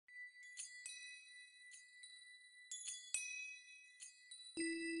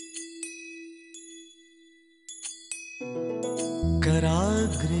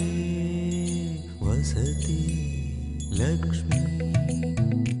कराग्रे वसति लक्ष्मी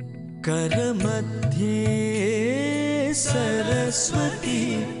करमध्ये सरस्वती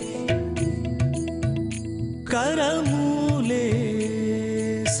करमूले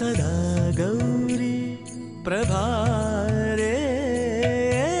सदा गौरी प्रभारे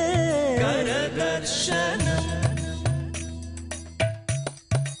करदर्शनम्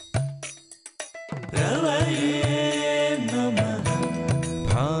रवये नमः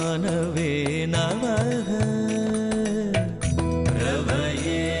भानवे नमः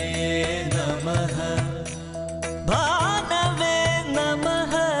रवये नमः भानवे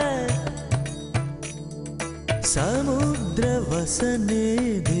नमः समुद्रवसने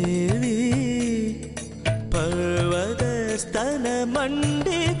देवी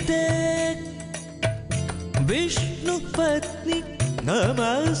पर्वतस्तनमण्डिते विष्णुपत्नी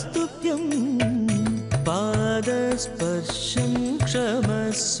नमस्तुभ्यं पादस्पर्शं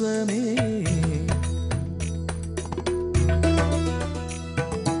क्षमस्व मे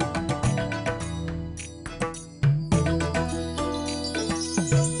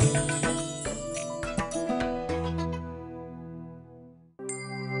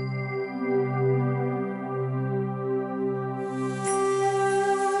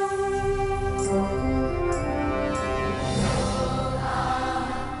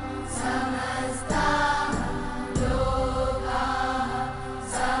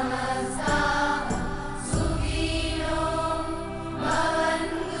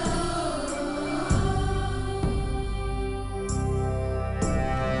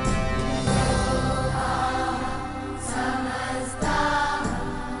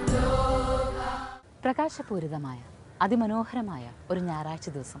പ്രകാശപൂരിതമായ അതിമനോഹരമായ ഒരു ഞായറാഴ്ച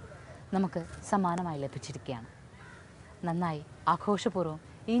ദിവസം നമുക്ക് സമ്മാനമായി ലഭിച്ചിരിക്കുകയാണ്. നന്നായി ആഘോഷപൂർവ്വം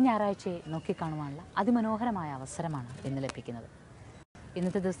ഈ ഞായറാഴ്ചയെ നോക്കിക്കാണുവാനുള്ള അതിമനോഹരമായ അവസരമാണ് ഇന്ന് ലഭിക്കുന്നത്.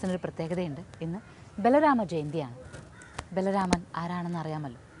 ഇന്നത്തെ ദിവസത്തിനൊരു പ്രത്യേകതയുണ്ട്. ഇന്ന് ബലരാമ ജയന്തിയാണ്. ബലരാമൻ ആരാണെന്ന്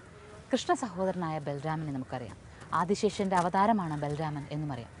അറിയാമല്ലോ. കൃഷ്ണ സഹോദരനായ ബലരാമനെ നമുക്കറിയാം. ആദിശേഷൻ്റെ അവതാരമാണ് ബലരാമൻ എന്നും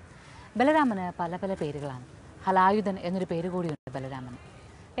അറിയാം. ബലരാമന് പല പല പേരുകളാണ്. ഹലായുധൻ എന്നൊരു പേര് കൂടിയുണ്ട് ബലരാമന്.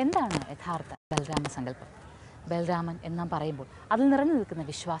 എന്താണ് യഥാർത്ഥ ബലരാമ സങ്കല്പം? ബലരാമൻ എന്ന് പറയുമ്പോൾ അതിൽ നിറഞ്ഞു നിൽക്കുന്ന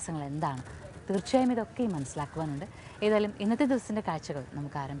വിശ്വാസങ്ങൾ എന്താണ്? തീർച്ചയായും ഇതൊക്കെയും മനസ്സിലാക്കുവാനുണ്ട്. ഏതായാലും ഇന്നത്തെ ദിവസത്തിൻ്റെ കാഴ്ചകൾ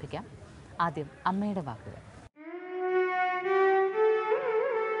നമുക്ക് ആരംഭിക്കാം. ആദ്യം അമ്മയുടെ വാക്കുകൾ.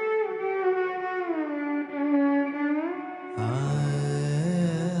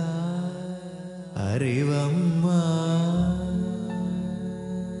 അറിവമ്മ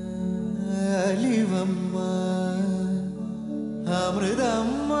അലിവമ്മ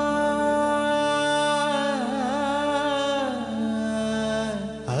അമൃതമ്മ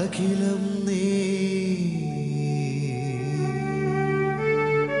അഖിലം നീ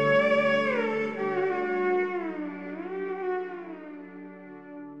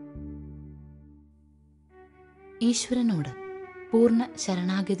ഈശ്വരനോട് പൂർണ്ണ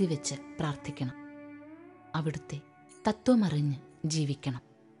ശരണാഗതി വെച്ച് പ്രാർത്ഥിക്കണം. അവിടുത്തെ തത്വമറിഞ്ഞ് ജീവിക്കണം.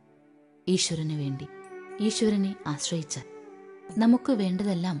 ഈശ്വരന് വേണ്ടി ഈശ്വരനെ ആശ്രയിച്ചാൽ നമുക്ക്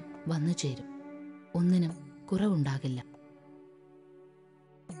വേണ്ടതെല്ലാം വന്നു ചേരും. ഒന്നിനും കുറവുണ്ടാകില്ല.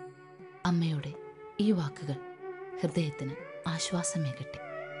 അമ്മയുടെ ഈ വാക്കുകൾ ഹൃദയത്തിന് ആശ്വാസമേകട്ടെ.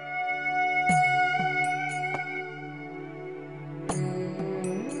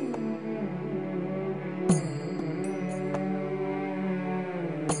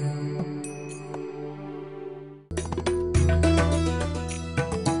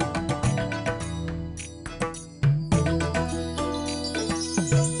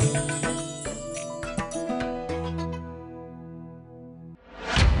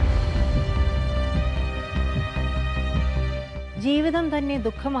 ജീവിതം തന്നെ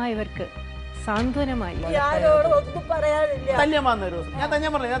ദുഃഖമായവർക്ക് സാന്ത്വനമായി.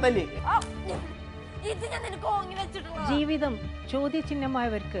 ജീവിതം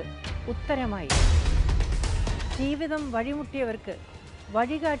ചോദ്യചിഹ്നമായവർക്ക് ഉത്തരമായി. ജീവിതം വഴിമുട്ടിയവർക്ക്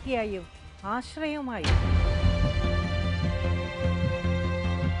വഴികാട്ടിയായും ആശ്രയവുമായി.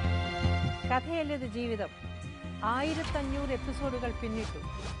 കഥയല്ലത് ജീവിതം. 1500 എപ്പിസോഡുകൾ പിന്നിട്ടു.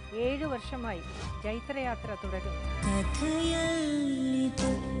 7 വർഷമായി ജൈത്രയാത്ര തുടരുന്നു.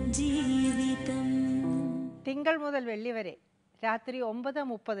 തിങ്കൾ മുതൽ വെള്ളി വരെ രാത്രി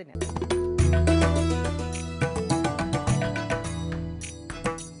 9:30.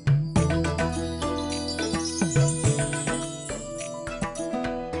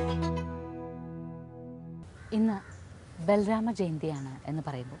 ഇന്ന് ബലരാമ ജയന്തിയാണ് എന്ന്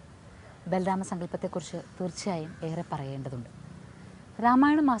പറയുമ്പോൾ ബലരാമ സങ്കല്പത്തെക്കുറിച്ച് തീർച്ചയായും ഏറെ പറയേണ്ടതുണ്ട്.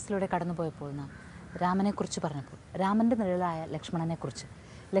 രാമായണ മാസത്തിലൂടെ കടന്നുപോയപ്പോൾ നാം രാമനെക്കുറിച്ച് പറഞ്ഞപ്പോൾ രാമൻ്റെ നിഴലായ ലക്ഷ്മണനെക്കുറിച്ച്,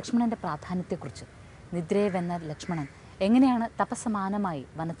 ലക്ഷ്മണൻ്റെ പ്രാധാന്യത്തെക്കുറിച്ച്, നിദ്രയെ വെന്ന ലക്ഷ്മണൻ എങ്ങനെയാണ് തപസ്സമാനമായി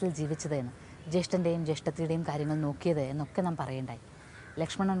വനത്തിൽ ജീവിച്ചത് എന്ന്, ജ്യേഷ്ഠൻ്റെയും ജ്യേഷ്ഠത്തിയുടെയും കാര്യങ്ങൾ നോക്കിയത് എന്നൊക്കെ നാം പറയേണ്ടായി.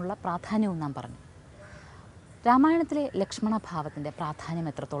 ലക്ഷ്മണനുള്ള പ്രാധാന്യവും നാം പറഞ്ഞു. രാമായണത്തിലെ ലക്ഷ്മണഭാവത്തിൻ്റെ പ്രാധാന്യം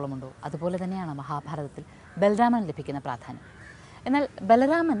എത്രത്തോളമുണ്ടോ അതുപോലെ തന്നെയാണ് മഹാഭാരതത്തിൽ ബലരാമന് ലഭിക്കുന്ന പ്രാധാന്യം. എന്നാൽ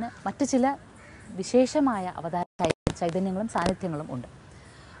ബലരാമന് മറ്റു ചില വിശേഷമായ അവതാര ചൈതന്യങ്ങളും സാന്നിധ്യങ്ങളും ഉണ്ട്.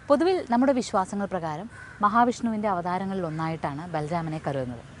 പൊതുവിൽ നമ്മുടെ വിശ്വാസങ്ങൾ പ്രകാരം മഹാവിഷ്ണുവിൻ്റെ അവതാരങ്ങളിൽ ഒന്നായിട്ടാണ് ബലരാമനെ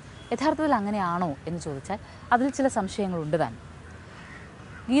കരുതുന്നത്. യഥാർത്ഥത്തിൽ അങ്ങനെയാണോ എന്ന് ചോദിച്ചാൽ അതിൽ ചില സംശയങ്ങളുണ്ട് താൻ.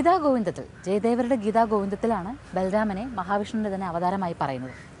 ഗീതാഗോവിന്ദത്തിൽ, ജയദേവരുടെ ഗീതാഗോവിന്ദത്തിലാണ് ബലരാമനെ മഹാവിഷ്ണുവിൻ്റെ തന്നെ അവതാരമായി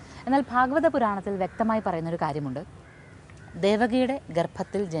പറയുന്നത്. എന്നാൽ ഭാഗവത പുരാണത്തിൽ വ്യക്തമായി പറയുന്നൊരു കാര്യമുണ്ട്. ദേവകിയുടെ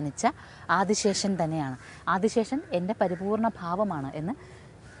ഗർഭത്തിൽ ജനിച്ച ആദിശേഷൻ തന്നെയാണ്, ആദിശേഷൻ എൻ്റെ പരിപൂർണ ഭാവമാണ് എന്ന്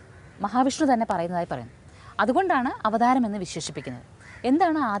മഹാവിഷ്ണു തന്നെ പറയുന്നതായി പറയുന്നു. അതുകൊണ്ടാണ് അവതാരമെന്ന് വിശേഷിപ്പിക്കുന്നത്.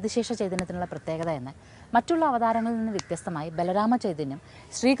 എന്താണ് ആദിശേഷ ചൈതന്യത്തിനുള്ള പ്രത്യേകത എന്ന്, മറ്റുള്ള അവതാരങ്ങളിൽ നിന്ന് വ്യത്യസ്തമായി ബലരാമ ചൈതന്യം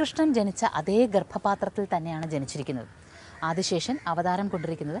ശ്രീകൃഷ്ണൻ ജനിച്ച അതേ ഗർഭപാത്രത്തിൽ തന്നെയാണ് ജനിച്ചിരിക്കുന്നത്. ആദിശേഷൻ അവതാരം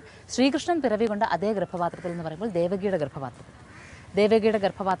കൊണ്ടിരിക്കുന്നത് ശ്രീകൃഷ്ണൻ പിറവി കൊണ്ട അതേ ഗർഭപാത്രത്തിൽ എന്ന് പറയുമ്പോൾ ദേവകിയുടെ ഗർഭപാത്രത്തിൽ. ദേവകിയുടെ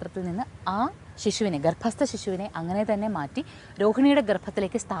ഗർഭപാത്രത്തിൽ നിന്ന് ആ ശിശുവിനെ, ഗർഭസ്ഥ ശിശുവിനെ അങ്ങനെ തന്നെ മാറ്റി രോഹിണിയുടെ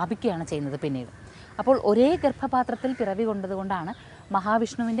ഗർഭത്തിലേക്ക് സ്ഥാപിക്കുകയാണ് ചെയ്യുന്നത് പിന്നീട്. അപ്പോൾ ഒരേ ഗർഭപാത്രത്തിൽ പിറവി കൊണ്ടതുകൊണ്ടാണ്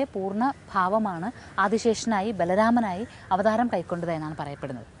മഹാവിഷ്ണുവിൻ്റെ പൂർണ്ണ ഭാവമാണ് ആദിശേഷനായി ബലരാമനായി അവതാരം കൈക്കൊണ്ടത് എന്നാണ്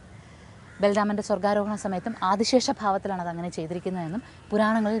പറയപ്പെടുന്നത്. ബലരാമൻ്റെ സ്വർഗാരോഹണ സമയത്തും ആദിശേഷ ഭാവത്തിലാണ് അതങ്ങനെ ചെയ്തിരിക്കുന്നതെന്നും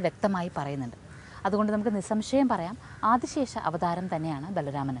പുരാണങ്ങളിൽ വ്യക്തമായി പറയുന്നുണ്ട്. അതുകൊണ്ട് നമുക്ക് നിസ്സംശയം പറയാം, ആദിശേഷ അവതാരം തന്നെയാണ്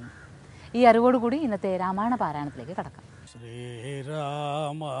ബലരാമനെന്ന്. ഈ അറിവോടുകൂടി ഇന്നത്തെ രാമായണ പാരായണത്തിലേക്ക് കടക്കാം.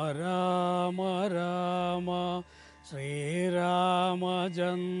 ശ്രീരാമ രാമ രാമ ശ്രീരാമചന്ദ്ര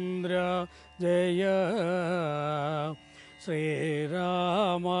ജയ,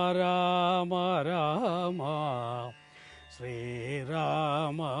 ശ്രീരാമ രാമ രാമ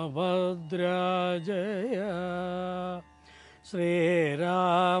ശ്രീരാമഭദ്ര ജയ,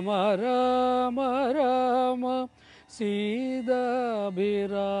 ശ്രീരാമ രാമ രാമ സീതാഭിരാമ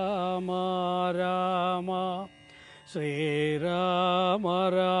രാമ, ശ്രീരാമ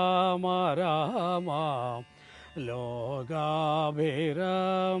രാമ രാമ ലോകാഭിരാമ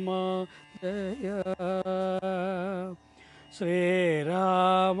ജയ,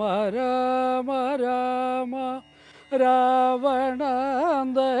 ശ്രീരാമ രാമ രാമ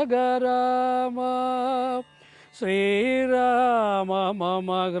രാവണാന്തക രാമ, ശ്രീരാമ മമ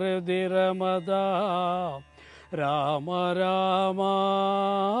ഹൃദി രമത രാമ രാമ,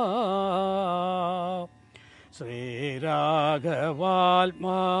 ശ്രീരാഘവാത്മാ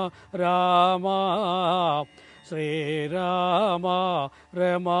രാമ, ശ്രീരാമ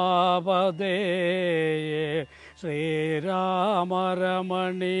രമാപദേ, ശ്രീരാമ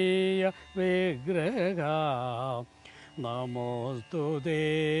രമണീയ വിഗ്രഹ നമോസ്തുതേ,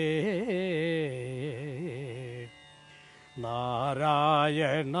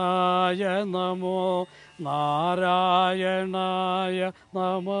 നാരായണായ നമോ നാരായണായ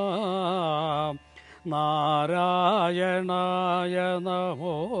നമോ, നാരായണായ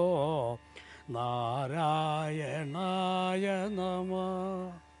നമോ നാരായണായ നമോ.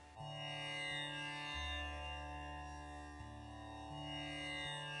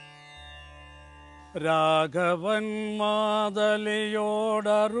 രാഘവൻ മാതലിയോടരുളി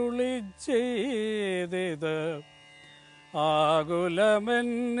ചെയ്തത്,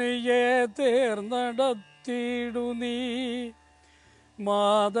 ആകുലമെന്നിയെ തീർന്നടത്തിയിടു നീ,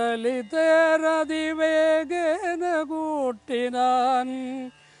 മാതലി തേരതിവേഗേന കൂട്ടിനാൻ,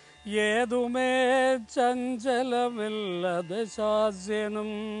 ഏതുമേ ചഞ്ചലമില്ലത്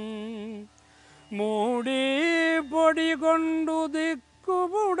ശാസ്യനും, മൂടി പൊടി കൊണ്ടു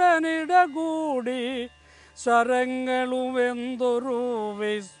ദിക്കുപുടനിട കൂടി, ശരങ്ങളും എന്തൊരു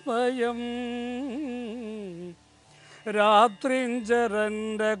വിസ്മയം,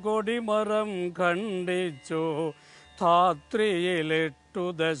 രാത്രിഞ്ചരന്റെ കൊടിമരം ഖണ്ഡിച്ചു, ധാത്രിയിലിട്ടു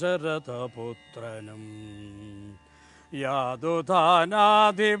ദശരഥപുത്രനും,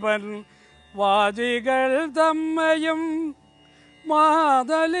 യാതുധാനാധിപൻ വാജികൾ തമ്മയും,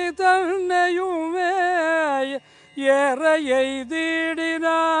 മാതലി തന്നെയുമേ ഏറെ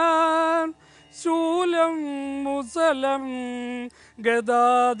എയ്തിടിനാൻ, ശൂലം മുസലം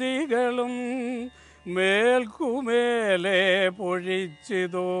ഗദാദികളും മേൽക്കുമേലെ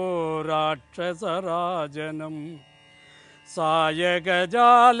പൊഴിച്ചിതോ രാക്ഷസരാജനം,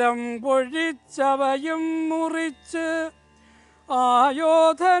 സായകജാലം പൊഴിച്ചവയും മുറിച്ച്,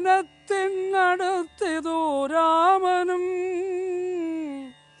 ആയോധനത്തിനടുത്തിതു രാമനും,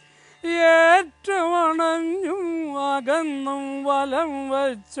 ഏറ്റുമണഞ്ഞും അകന്നും വലം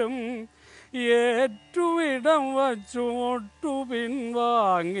വച്ചും, ഏറ്റുവിടം വച്ചു ഒട്ടു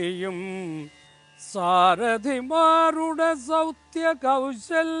പിൻവാങ്ങിയും, സാരഥിമാരുടെ സൗത്യ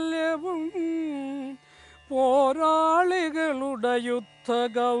കൗശല്യവും പോരാളികളുടെ യുദ്ധ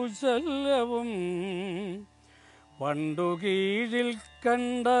കൗശല്യവും പണ്ടു കീഴിൽ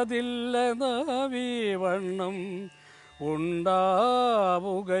കണ്ടതില്ല നവീവണ്ണം ഉണ്ടാവുകയുമില്ല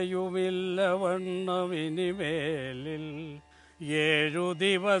വണ്ണമിനിമേലിൽ 7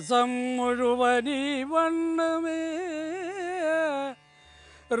 ദിവസം മുഴുവനീ വണ്ണമേ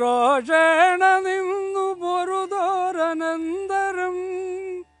രോഷേണ നിന്നു പൊറുതോരനന്തരം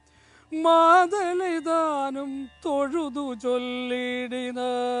മാതലിതാനും തൊഴുതു ചൊല്ലിടിനാൻ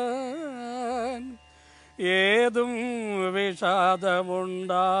ഏതും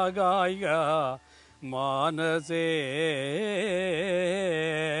വിഷാദമുണ്ടാകായ മാനസേ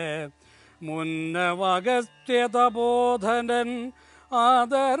മുന്നമഗസ്ത്യതബോധനൻ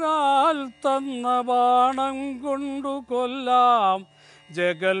ആദരാൽ തന്ന ബാണം കൊണ്ടു കൊല്ലാം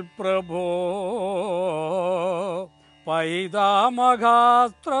ജഗൽപ്രഭോ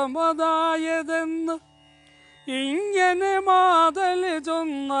പൈതാമഹാസ്ത്രമതായതെന്ന് ഇങ്ങനെ മാതല്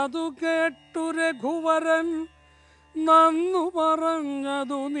ചൊന്നതു കേട്ടു രഘുവരൻ നന്നു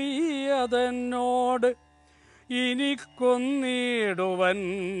പറഞ്ഞതു നീ അതെന്നോട് ഇനി കൊന്നിടുവൻ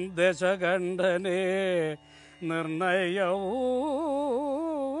ദശകണ്ഠനെ നിർണയവൂ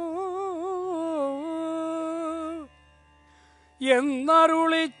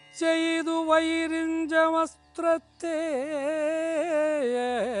എന്നരുളി ചെയ്തു വൈരിഞ്ചവസ്ത്രത്തെ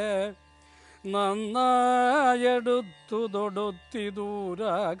നന്നായെടുത്തു തൊടുത്തിതു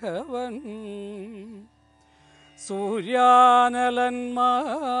രാഘവൻ സൂര്യാനലന്മാർ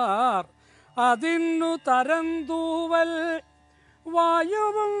അതിന്നു തരന്തൂവൽ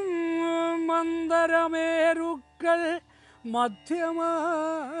വായുവും മന്ദരമേരുക്കൾ മധ്യമായി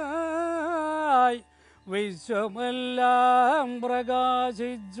വിശ്വമെല്ലാം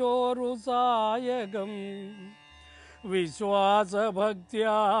പ്രകാശിച്ചോരു സായകം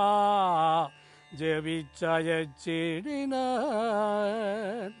വിശ്വാസഭക്ത്യാ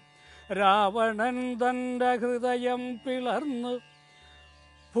ജപിച്ചയച്ചിടിനാൻ രാവണൻ തൻ്റെ ഹൃദയം പിളർന്നു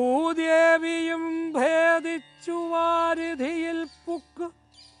ഭൂദേവിയും ഭേദിച്ചു വാരിധിയിൽ പുക്ക്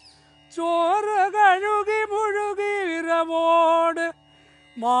ചോര കഴുകി മുഴുകിരവോട്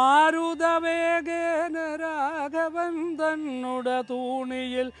മാരുതവേഗേന രാഘവൻ തന്നുട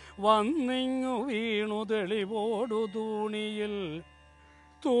തൂണിയിൽ വന്നിങ്ങു വീണു തെളിവോടു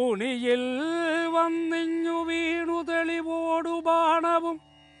തൂണിയിൽ വന്നിങ്ങു വീണു തെളിവോടു ബാണവും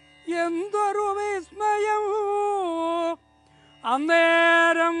എന്തൊരു വിസ്മയം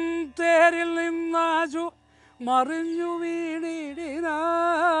അന്നേരം തേരിൽ നിന്നാശു മറിഞ്ഞു വീണിടിനാൻ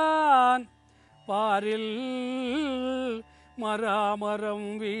പാരിൽ മരാമരം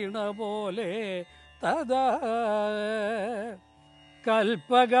വീണ പോലെ തഥാ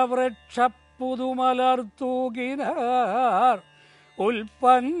കൽപ്പകവൃക്ഷപ്പുതുമലർത്തൂകിനാർ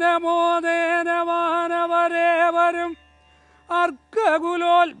ഉൽപ്പന്നമോദേന മാനവരേവരും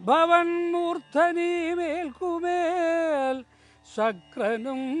അർക്കകുലോത്ഭവൻ മൂർധനീമേൽക്കുമേൽ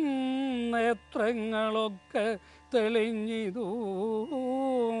ശക്രനും നേത്രങ്ങളൊക്കെ തെളിഞ്ഞിതു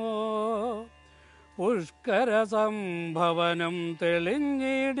പുഷ്കര സംഭവനം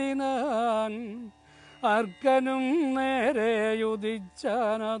തെളിഞ്ഞിടിനാൻ അർക്കനും നേരെയുദിച്ചാനതു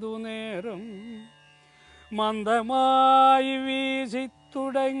നേരം മന്ദമായി വീശി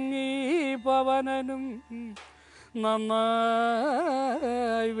തുടങ്ങി പവനനും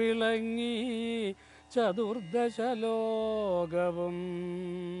നന്നായി വിളങ്ങി ചതുർദശലോകവും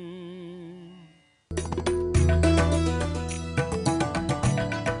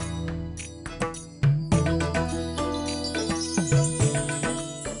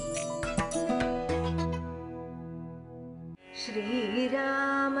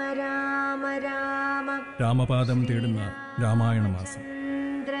ശ്രീരാമ രാമ രാമ രാമപാദം തേടുന്ന രാമായണ മാസം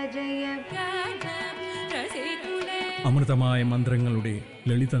അമൃതമായ മന്ത്രങ്ങളുടെ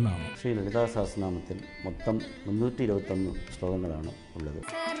ലളിതനാമം. ശ്രീ ലളിതാ സഹസ്രനാമത്തിൽ മൊത്തം 321 ശ്ലോകങ്ങളാണ് ഉള്ളത്.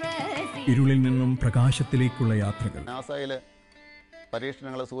 ഇരുളിൽ നിന്നും പ്രകാശത്തിലേക്കുള്ള യാത്രകൾ. നാസയിലെ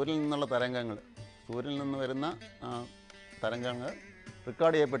പരീക്ഷണങ്ങൾ, സൂര്യനിൽ നിന്നുള്ള തരംഗങ്ങൾ, സൂര്യനിൽ നിന്ന് വരുന്ന തരംഗങ്ങൾ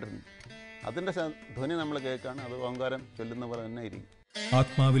റെക്കോർഡ് ചെയ്യപ്പെട്ടിട്ടുണ്ട്. അതിൻ്റെ ധ്വനി നമ്മൾ കേൾക്കുകയാണ്. അത് ഓങ്കാരം ചൊല്ലുന്ന പോലെ തന്നെ ഇരിക്കും.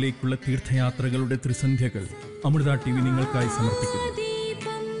 ആത്മാവിലേക്കുള്ള തീർത്ഥയാത്രകളുടെ ത്രിസന്ധ്യകൾ അമൃത TV നിങ്ങൾക്കായി സമർപ്പിക്കുന്നു.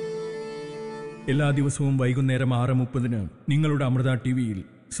 എല്ലാ ദിവസവും വൈകുന്നേരം 6:30 നിങ്ങളുടെ അമൃത TVയിൽ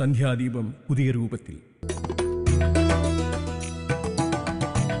സന്ധ്യാദീപം പുതിയ രൂപത്തിൽ.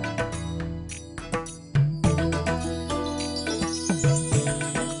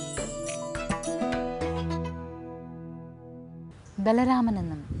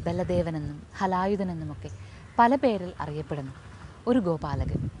 ബലരാമനെന്നും ബലദേവനെന്നും ഹലായുധനെന്നുമൊക്കെ പല പേരിൽ അറിയപ്പെടുന്നു ഒരു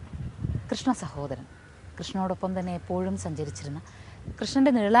ഗോപാലകൻ, കൃഷ്ണ സഹോദരൻ. കൃഷ്ണനോടൊപ്പം തന്നെ എപ്പോഴും സഞ്ചരിച്ചിരുന്ന,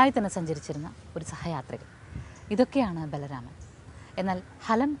 കൃഷ്ണൻ്റെ നിഴലായി തന്നെ സഞ്ചരിച്ചിരുന്ന ഒരു സഹയാത്രികൻ. ഇതൊക്കെയാണ് ബലരാമൻ. എന്നാൽ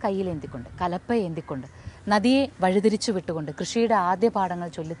ഹലം കയ്യിലേന്തിക്കൊണ്ട്, കലപ്പ ഏന്തിക്കൊണ്ട്, നദിയെ വഴിതിരിച്ചു വിട്ടുകൊണ്ട് കൃഷിയുടെ ആദ്യ പാഠങ്ങൾ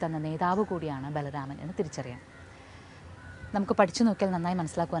ചൊല്ലിത്തന്ന നേതാവ് കൂടിയാണ് ബലരാമൻ എന്ന് തിരിച്ചറിയാം. നമുക്ക് പഠിച്ചു നോക്കിയാൽ നന്നായി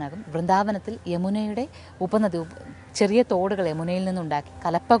മനസ്സിലാക്കുവാനാകും. വൃന്ദാവനത്തിൽ യമുനയുടെ ഉപനദി, ചെറിയ തോടുകൾ യമുനയിൽ നിന്നുണ്ടാക്കി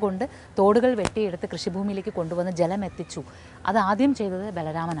കലപ്പ കൊണ്ട് തോടുകൾ വെട്ടിയെടുത്ത് കൃഷിഭൂമിയിലേക്ക് കൊണ്ടുവന്ന് ജലം എത്തിച്ചു. അത് ആദ്യം ചെയ്തത്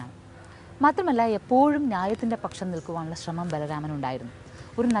ബലരാമനാണ്. മാത്രമല്ല, എപ്പോഴും ന്യായത്തിൻ്റെ പക്ഷം നിൽക്കുവാനുള്ള ശ്രമം ബലരാമനുണ്ടായിരുന്നു.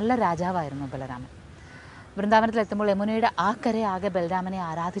 ഒരു നല്ല രാജാവായിരുന്നു ബലരാമൻ. വൃന്ദാവനത്തിലെത്തുമ്പോൾ യമുനയുടെ ആ കരയാകെ ബലരാമനെ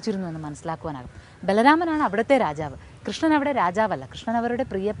ആരാധിച്ചിരുന്നു എന്ന് മനസ്സിലാക്കുവാനാകും. ബലരാമനാണ് അവിടുത്തെ രാജാവ്. കൃഷ്ണൻ അവിടെ രാജാവല്ല. കൃഷ്ണൻ അവരുടെ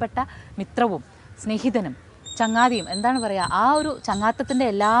പ്രിയപ്പെട്ട മിത്രവും സ്നേഹിതനും ചങ്ങാതിയും, എന്താണ് പറയുക, ആ ഒരു ചങ്ങാത്തത്തിൻ്റെ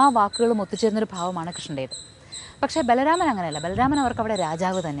എല്ലാ വാക്കുകളും ഒത്തുചേർന്നൊരു ഭാവമാണ് കൃഷ്ണൻ്റേത്. പക്ഷേ ബലരാമൻ അങ്ങനെയല്ല. ബലരാമൻ അവർക്ക് അവിടെ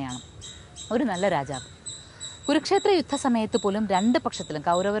രാജാവ് തന്നെയാണ്, ഒരു നല്ല രാജാവ്. കുരുക്ഷേത്ര യുദ്ധസമയത്ത് പോലും രണ്ട് പക്ഷത്തിലും,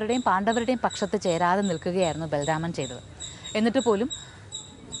 കൗരവരുടെയും പാണ്ഡവരുടെയും പക്ഷത്ത് ചേരാതെ നിൽക്കുകയായിരുന്നു ബലരാമൻ ചെയ്തത്. എന്നിട്ട് പോലും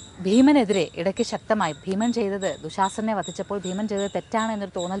ഭീമനെതിരെ ഇടയ്ക്ക് ശക്തമായി ഭീമൻ ചെയ്തത്, ദുശാസനെ വധിച്ചപ്പോൾ ഭീമൻ ചെയ്തത് തെറ്റാണ്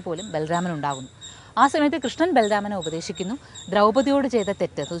എന്നൊരു തോന്നൽ പോലും ബലരാമൻ ഉണ്ടാകുന്നു. ആ സമയത്ത് കൃഷ്ണൻ ബലരാമനെ ഉപദേശിക്കുന്നു, ദ്രൗപദിയോട് ചെയ്ത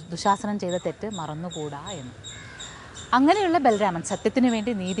തെറ്റ്, ദുശാസനൻ ചെയ്ത തെറ്റ് മറന്നുകൂടാ എന്ന്. അങ്ങനെയുള്ള ബലരാമൻ, സത്യത്തിന്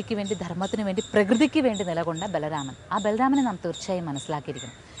വേണ്ടി, നീതിക്ക് വേണ്ടി, ധർമ്മത്തിന് വേണ്ടി, പ്രകൃതിക്ക് വേണ്ടി നിലകൊണ്ട ബലരാമൻ, ആ ബലരാമനെ നാം തീർച്ചയായും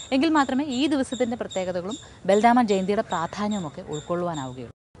മനസ്സിലാക്കിയിരിക്കണം. എങ്കിൽ മാത്രമേ ഈ ദിവസത്തിൻ്റെ പ്രത്യേകതകളും ബലരാമ ജയന്തിയുടെ പ്രാധാന്യവുമൊക്കെ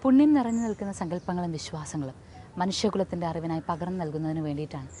ഉൾക്കൊള്ളുവാനാവുകയുള്ളൂ. പുണ്യം നിറഞ്ഞു നിൽക്കുന്ന സങ്കല്പങ്ങളും വിശ്വാസങ്ങളും മനുഷ്യകുലത്തിൻ്റെ അറിവിനായി പകർന്നു നൽകുന്നതിന്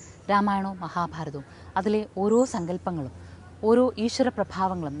വേണ്ടിയിട്ടാണ് രാമായണവും മഹാഭാരതവും അതിലെ ഓരോ സങ്കല്പങ്ങളും ഓരോ ഈശ്വര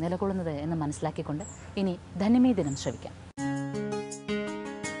പ്രഭാവങ്ങളും നിലകൊള്ളുന്നത് എന്ന് മനസ്സിലാക്കിക്കൊണ്ട് ഇനി ധന്യമേ ദിനം ശ്രവിക്കാം.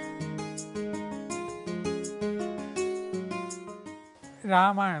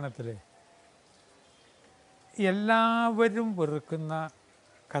 രാമായണത്തിലെ എല്ലാവരും വെറുക്കുന്ന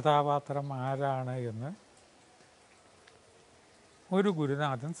കഥാപാത്രം ആരാണ് എന്ന് ഒരു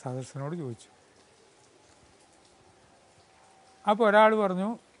ഗുരുനാഥൻ സദസ്സിനോട് ചോദിച്ചു. അപ്പോൾ ഒരാൾ പറഞ്ഞു,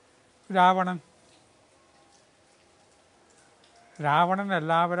 രാവണൻ. രാവണൻ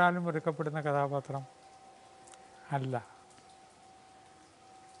എല്ലാവരാലും വെറുക്കപ്പെടുന്ന കഥാപാത്രം അല്ല.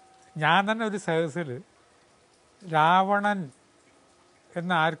 ഞാൻ തന്നെ ഒരു സദസ്സിൽ രാവണൻ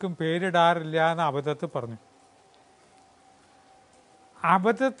എന്ന് ആർക്കും പേരിടാറില്ല എന്ന് അബദ്ധത്തിൽ പറഞ്ഞു.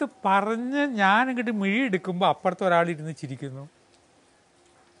 അബദ്ധത്തിൽ പറഞ്ഞ് ഞാൻ ഇങ്ങോട്ട് മിഴിയെടുക്കുമ്പോൾ അപ്പുറത്ത് ഒരാളിരുന്ന് ചിരിക്കുന്നു.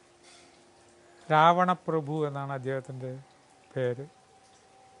 രാവണപ്രഭു എന്നാണ് അദ്ദേഹത്തിൻ്റെ പേര്.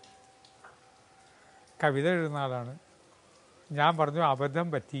 കവിത എഴുതുന്ന ആളാണ്. ഞാൻ പറഞ്ഞു അബദ്ധം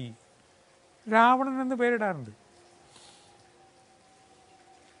പറ്റി, രാവണൻ എന്ന് പേരിടാറുണ്ട്,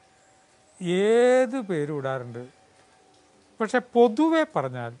 ഏത് പേരും ഇടാറുണ്ട്. പക്ഷെ പൊതുവെ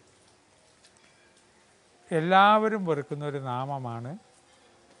പറഞ്ഞാൽ എല്ലാവരും വെറുക്കുന്ന ഒരു നാമമാണ്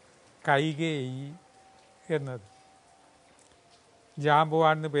കൈകേയി എന്നത്.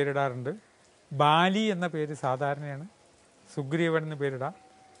 ജാമ്പുവാൻ എന്ന് പേരിടാറുണ്ട്. ബാലി എന്ന പേര് സാധാരണയാണ്. സുഗ്രീവൻ എന്ന് പേരിടാം.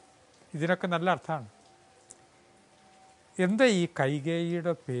 ഇതിനൊക്കെ നല്ല അർത്ഥമാണ്. എന്താ ഈ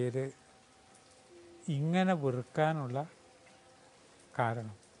കൈകേയിയുടെ പേര് ഇങ്ങനെ വെറുക്കാനുള്ള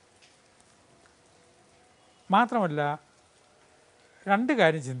കാരണം? മാത്രമല്ല, രണ്ട്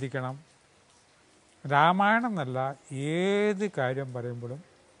കാര്യം ചിന്തിക്കണം. രാമായണം എന്നല്ല, ഏത് കാര്യം പറയുമ്പോഴും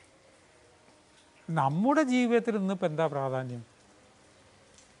നമ്മുടെ ജീവിതത്തിൽ ഇന്നിപ്പോൾ എന്താ പ്രാധാന്യം?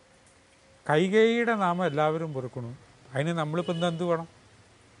 കൈകേയിയുടെ നാമം എല്ലാവരും വെറുക്കണം. അതിന് നമ്മളിപ്പോൾ എന്ത് വേണം?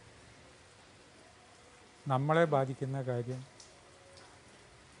 നമ്മളെ ബാധിക്കുന്ന കാര്യം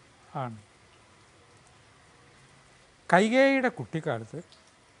ആണ്. കൈകേയിയുടെ കുട്ടിക്കാലത്ത്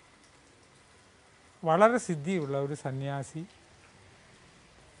വളരെ സിദ്ധിയുള്ള ഒരു സന്യാസി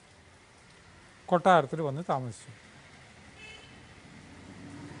കൊട്ടാരത്തിൽ വന്ന് താമസിച്ചു.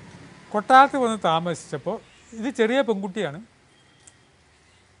 കൊട്ടാരത്തിൽ വന്ന് താമസിച്ചപ്പോൾ, ഇത് ചെറിയ പെൺകുട്ടിയാണ്,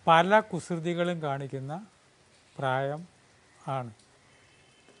 പല കുസൃതികളും കാണിക്കുന്ന പ്രായം ആണ്.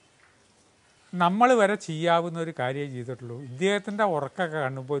 നമ്മൾ വരെ ചെയ്യാവുന്ന ഒരു കാര്യം ചെയ്തിട്ടുള്ളൂ. ഇദ്ദേഹത്തിൻ്റെ ഉറക്കമൊക്കെ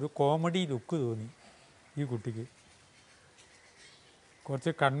കാണുമ്പോൾ ഒരു കോമഡി ലുക്ക് തോന്നി ഈ കുട്ടിക്ക്.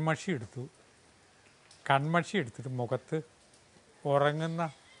 കുറച്ച് കൺമഷി എടുത്തിട്ട് മുഖത്ത്, ഉറങ്ങുന്ന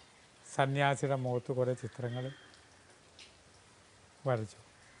സന്യാസിയുടെ മുഖത്ത് കുറേ ചിത്രങ്ങൾ വരച്ചു.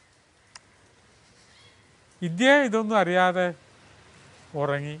 ഇദ്ദേഹം ഇതൊന്നും അറിയാതെ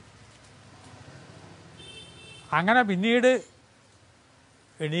ഉറങ്ങി. അങ്ങനെ പിന്നീട്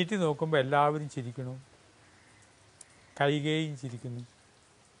എണീറ്റ് നോക്കുമ്പോൾ എല്ലാവരും ചിരിക്കുന്നു, കൈകേയും ചിരിക്കുന്നു.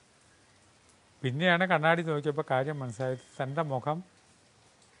 പിന്നെയാണ് കണ്ണാടി നോക്കിയപ്പോൾ കാര്യം മനസ്സിലായത്. തൻ്റെ മുഖം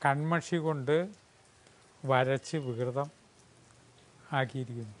കൺമഷി കൊണ്ട് വരച്ച് വികൃതം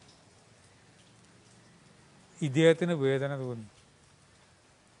ആക്കിയിരിക്കുന്നു. ഇദ്ദേഹത്തിന് വേദന തോന്നി.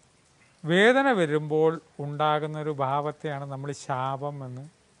 വേദന വരുമ്പോൾ ഉണ്ടാകുന്നൊരു ഭാവത്തെയാണ് നമ്മൾ ശാപം എന്ന്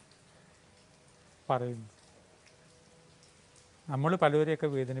പറയുന്നത്. നമ്മൾ പലവരെയൊക്കെ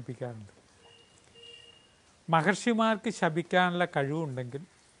വേദനിപ്പിക്കാറുണ്ട്. മഹർഷിമാർക്ക് ശപിക്കാനുള്ള കഴിവുണ്ടെങ്കിൽ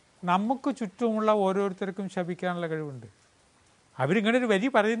നമുക്ക് ചുറ്റുമുള്ള ഓരോരുത്തർക്കും ശപിക്കാനുള്ള കഴിവുണ്ട്. അവരിങ്ങനെ ഒരു വരി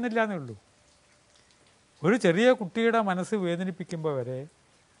പറയുന്നില്ല എന്നേ ഉള്ളൂ. ഒരു ചെറിയ കുട്ടിയുടെ മനസ്സ് വേദനിപ്പിക്കുമ്പോൾ വരെ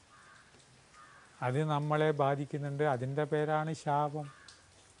അത് നമ്മളെ ബാധിക്കുന്നുണ്ട്. അതിൻ്റെ പേരാണ് ശാപം.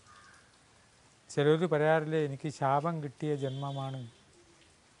 ചിലർ പറയാറില്ലേ, എനിക്ക് ശാപം കിട്ടിയ ജന്മമാണ്,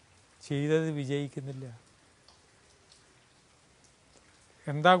 ചെയ്തത് വിജയിക്കുന്നില്ല.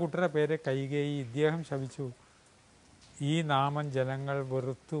 എന്താ കുട്ടിയുടെ പേര്? കൈകേയി. ഇദ്ദേഹം ശപിച്ചു, ഈ നാമം ജനങ്ങൾ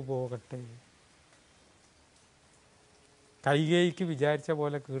വെറുത്തു പോകട്ടെ. കൈകേയിക്ക് വിചാരിച്ച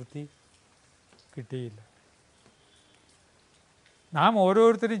പോലെ കീർത്തി കിട്ടിയില്ല. നാം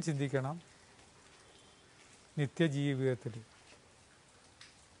ഓരോരുത്തരും ചിന്തിക്കണം, നിത്യജീവിതത്തിൽ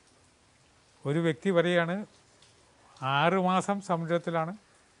ഒരു വ്യക്തി പറയുകയാണ് 6 മാസം സമുദ്രത്തിലാണ്,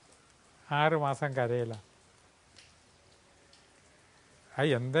 6 മാസം കരയിലാണ്.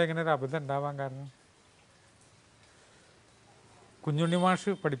 എന്താ ഇങ്ങനെ ഒരു അബദ്ധം ഉണ്ടാവാൻ കാരണം? കുഞ്ഞുണ്ണി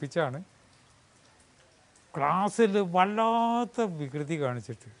മാഷ് പഠിപ്പിച്ചാണ്. ക്ലാസ്സിൽ വല്ലാത്ത വികൃതി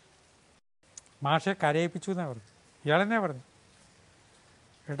കാണിച്ചിട്ട് മാഷെ കരയിപ്പിച്ചു എന്നാണ് പറഞ്ഞു. ഇയാളെന്നെ പറഞ്ഞു,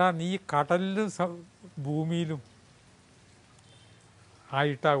 എടാ നീ കടലിലും ഭൂമിയിലും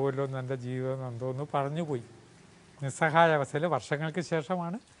ആയിട്ടാകുമല്ലോ എൻ്റെ ജീവിതം എന്തോന്ന് പറഞ്ഞു പോയി. നിസ്സഹായ അവസ്ഥയിൽ വർഷങ്ങൾക്ക്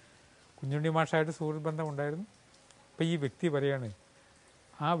ശേഷമാണ് കുഞ്ഞുണ്ണി മാഷായിട്ട് സുഹൃത്ത് ബന്ധം ഉണ്ടായിരുന്നു. അപ്പം ഈ വ്യക്തി പറയാണ്,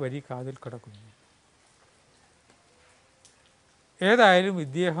 ആ വരി കാതിൽ കിടക്കുന്നു. ഏതായാലും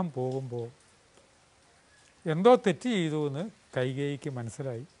ഇദ്ദേഹം പോകുമ്പോൾ എന്തോ തെറ്റ് ചെയ്തു എന്ന് കൈകേയിക്ക്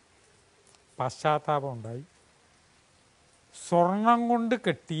മനസ്സിലായി. പശ്ചാത്താപം ഉണ്ടായി. സ്വർണം കൊണ്ട്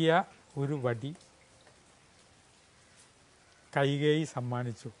കെട്ടിയ ഒരു വടി കൈകേയി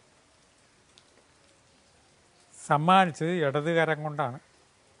സമ്മാനിച്ചു. സമ്മാനിച്ചത് ഇടത് കരം കൊണ്ടാണ്,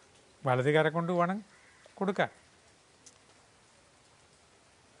 വലത് കരം കൊണ്ട് വേണം കൊടുക്കാൻ.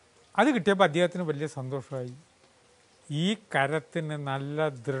 അത് കിട്ടിയപ്പോൾ അദ്ദേഹത്തിന് വലിയ സന്തോഷമായി. ഈ കരത്തിന് നല്ല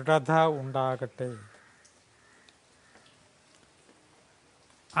ദൃഢത ഉണ്ടാകട്ടെ.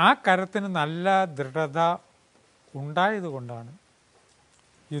 ആ കരത്തിന് നല്ല ദൃഢത ഉണ്ടായതുകൊണ്ടാണ്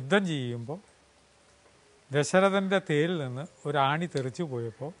യുദ്ധം ചെയ്യുമ്പോൾ ദശരഥൻ്റെ തേരിൽ നിന്ന് ഒരു ആണി തെറിച്ചു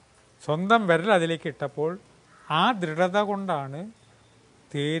പോയപ്പോൾ സ്വന്തം വിരൽ അതിലേക്ക് ഇട്ടപ്പോൾ ആ ദൃഢത കൊണ്ടാണ്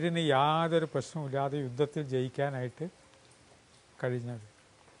തേരിന് യാതൊരു പ്രശ്നമില്ലാതെ യുദ്ധത്തിൽ ജയിക്കാനായിട്ട് കഴിഞ്ഞത്.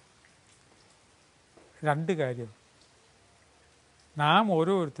 2 കാര്യം. നാം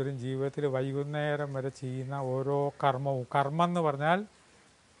ഓരോരുത്തരും ജീവിതത്തിൽ വൈകുന്നേരം വരെ ചെയ്യുന്ന ഓരോ കർമ്മവും, കർമ്മം എന്ന് പറഞ്ഞാൽ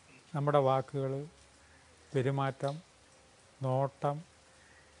നമ്മുടെ വാക്കുകൾ, പെരുമാറ്റം, നോട്ടം,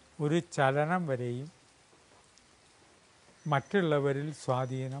 ഒരു ചലനം വരെയും മറ്റുള്ളവരിൽ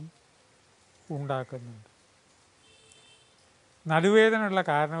സ്വാധീനം ഉണ്ടാക്കുന്നുണ്ട്. നടുവേദനയുള്ള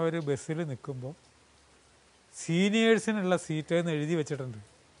കാരണം ഒരു ബസ്സിൽ നിൽക്കുമ്പോൾ സീനിയേഴ്സിനുള്ള സീറ്റ് എന്ന് എഴുതി വെച്ചിട്ടുണ്ട്.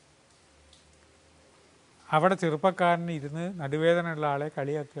 അവിടെ ചെറുപ്പക്കാരന് ഇരുന്ന് നടുവേദനയുള്ള ആളെ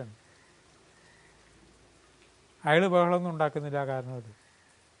കളിയാക്കുകയാണ്. അയാൾ ബഹളമൊന്നും ഉണ്ടാക്കുന്നില്ല. കാരണം അത്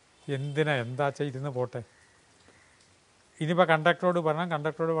എന്തിനാ, എന്താച്ചാൽ ഇരുന്ന് പോട്ടെ. ഇനിയിപ്പോൾ കണ്ടക്ടറോട്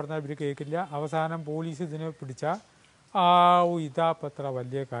പറഞ്ഞാൽ ഇവർ കേൾക്കില്ല. അവസാനം പോലീസ് ഇതിനെ പിടിച്ചാൽ ഇതാപ്പത്ര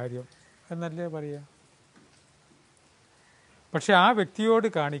വലിയ കാര്യം എന്നല്ലേ പറയുക. പക്ഷെ ആ വ്യക്തിയോട്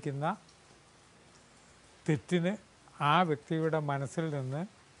കാണിക്കുന്ന തെറ്റിന് ആ വ്യക്തിയുടെ മനസ്സിൽ നിന്ന്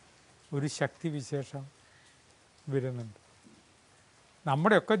ഒരു ശക്തിവിശേഷം വരുന്നുണ്ട്.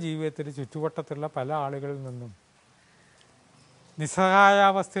 നമ്മുടെയൊക്കെ ജീവിതത്തിൽ ചുറ്റുവട്ടത്തുള്ള പല ആളുകളിൽ നിന്നും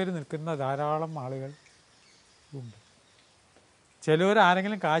നിസ്സഹായാവസ്ഥയിൽ നിൽക്കുന്ന ധാരാളം ആളുകൾ ഉണ്ട്. ചിലവർ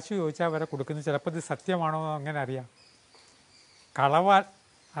ആരെങ്കിലും കാശ് ചോദിച്ചാൽ അവരെ കൊടുക്കുന്നത് ചിലപ്പോൾ ഇത് സത്യമാണോ എന്ന് അങ്ങനെ അറിയാം. കളവാൽ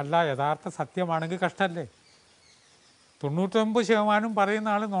അല്ല, യഥാർത്ഥ സത്യമാണെങ്കിൽ കഷ്ടമല്ലേ. 99% പറയുന്ന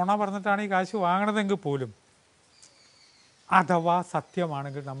ആൾ നുണ പറഞ്ഞിട്ടാണ് ഈ കാശ് വാങ്ങണതെങ്കിൽ പോലും അഥവാ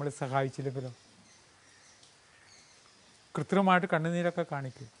സത്യമാണെങ്കിൽ നമ്മൾ സഹായിച്ചില്ലെങ്കിലോ കൃത്രിമമായിട്ട് കണ്ണുനീരൊക്കെ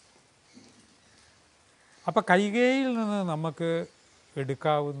കാണിക്കും. അപ്പം കൈകേയിൽ നിന്ന് നമുക്ക്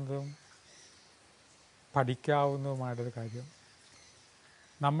എടുക്കാവുന്നതും പഠിക്കാവുന്നതുമായിട്ടൊരു കാര്യം,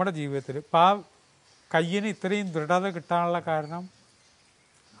 നമ്മുടെ ജീവിതത്തിൽ ഇപ്പം ആ കയ്യിന് ഇത്രയും ദൃഢത കിട്ടാനുള്ള കാരണം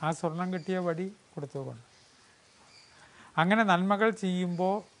ആ സ്വർണം കിട്ടിയ വടി കൊടുത്തുകൊണ്ട്. അങ്ങനെ നന്മകൾ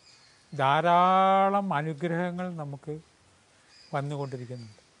ചെയ്യുമ്പോൾ ധാരാളം അനുഗ്രഹങ്ങൾ നമുക്ക്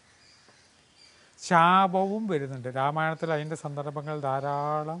വന്നുകൊണ്ടിരിക്കുന്നുണ്ട്. ശാപവും വരുന്നുണ്ട്. രാമായണത്തിൽ അതിൻ്റെ സന്ദർഭങ്ങൾ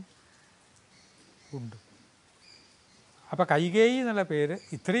ധാരാളം ഉണ്ട്. അപ്പം കൈകേയി എന്നുള്ള പേര്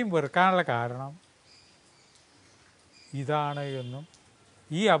ഇത്രയും വെറുക്കാനുള്ള കാരണം ഇതാണ് എന്നും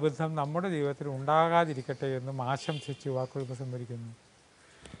ഈ അബദ്ധം നമ്മുടെ ജീവിതത്തിൽ ഉണ്ടാകാതിരിക്കട്ടെ എന്നും ആശംസിച്ച് വാക്കുകൾ ഉപസംഹരിക്കുന്നു.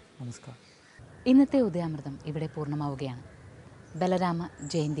 നമസ്കാരം. ഇന്നത്തെ ഉദയാമൃതം ഇവിടെ പൂർണ്ണമാവുകയാണ്. ബലരാമ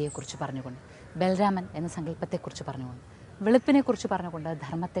ജയന്തിയെക്കുറിച്ച് പറഞ്ഞുകൊണ്ട്, ബലരാമൻ എന്ന സങ്കല്പത്തെക്കുറിച്ച് പറഞ്ഞുകൊണ്ട്, വെളുപ്പിനെക്കുറിച്ച് പറഞ്ഞുകൊണ്ട്,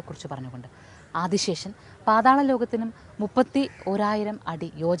 ധർമ്മത്തെക്കുറിച്ച് പറഞ്ഞുകൊണ്ട്, ആദിശേഷൻ പാതാള ലോകത്തിനും 31,000 അടി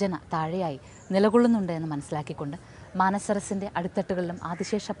യോജന താഴെയായി നിലകൊള്ളുന്നുണ്ട് എന്ന് മനസ്സിലാക്കിക്കൊണ്ട് മാനസരസിൻ്റെ അടിത്തട്ടുകളിലും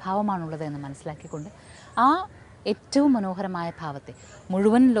ആദിശേഷ ഭാവമാണുള്ളത് എന്ന് മനസ്സിലാക്കിക്കൊണ്ട് ആ ഏറ്റവും മനോഹരമായ ഭാവത്തെ,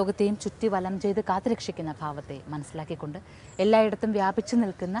 മുഴുവൻ ലോകത്തെയും ചുറ്റി വലം ചെയ്ത് കാത്തുരക്ഷിക്കുന്ന ഭാവത്തെ മനസ്സിലാക്കിക്കൊണ്ട് എല്ലായിടത്തും വ്യാപിച്ചു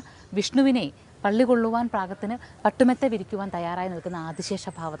നിൽക്കുന്ന വിഷ്ണുവിനെ പള്ളികൊള്ളുവാൻ പാകത്തിന് പട്ടുമെത്ത വിരിക്കുവാൻ തയ്യാറായി നിൽക്കുന്ന ആദിശേഷ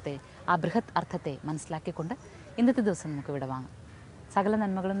ഭാവത്തെ, ആ ബൃഹത് അർത്ഥത്തെ മനസ്സിലാക്കിക്കൊണ്ട് ഇന്നത്തെ ദിവസം നമുക്ക് വിടവാങ്ങാം. സകല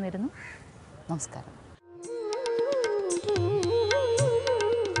നന്മകളും നേരുന്നു. നമസ്കാരം.